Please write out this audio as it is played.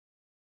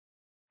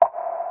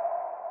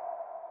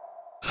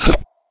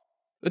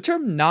The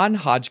term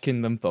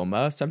non-hodgkin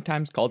lymphoma,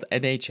 sometimes called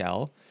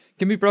NHL,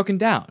 can be broken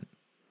down.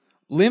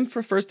 Lymph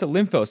refers to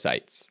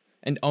lymphocytes,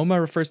 and oma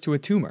refers to a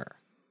tumor.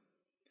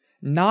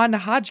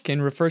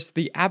 Non-hodgkin refers to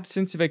the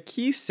absence of a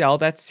key cell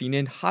that's seen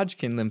in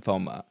Hodgkin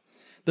lymphoma,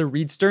 the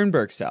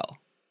Reed-Sternberg cell.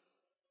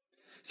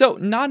 So,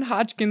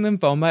 non-Hodgkin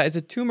lymphoma is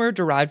a tumor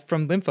derived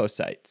from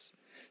lymphocytes,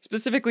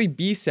 specifically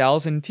B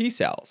cells and T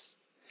cells,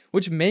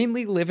 which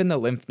mainly live in the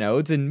lymph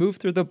nodes and move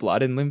through the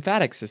blood and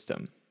lymphatic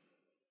system.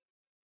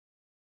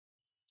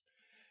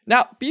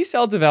 Now, B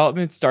cell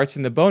development starts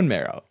in the bone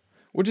marrow,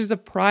 which is a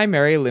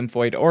primary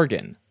lymphoid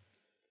organ.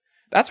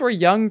 That's where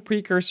young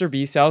precursor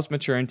B cells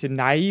mature into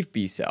naive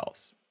B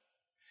cells.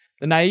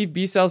 The naive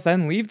B cells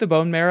then leave the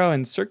bone marrow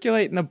and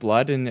circulate in the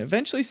blood and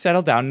eventually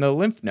settle down in the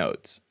lymph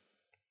nodes.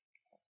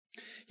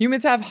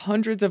 Humans have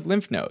hundreds of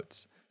lymph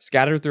nodes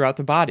scattered throughout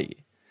the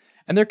body,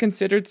 and they're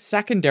considered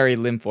secondary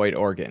lymphoid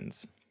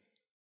organs.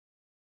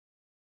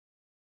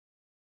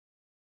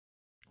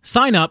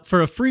 Sign up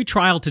for a free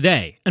trial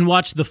today and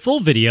watch the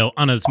full video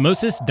on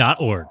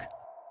osmosis.org.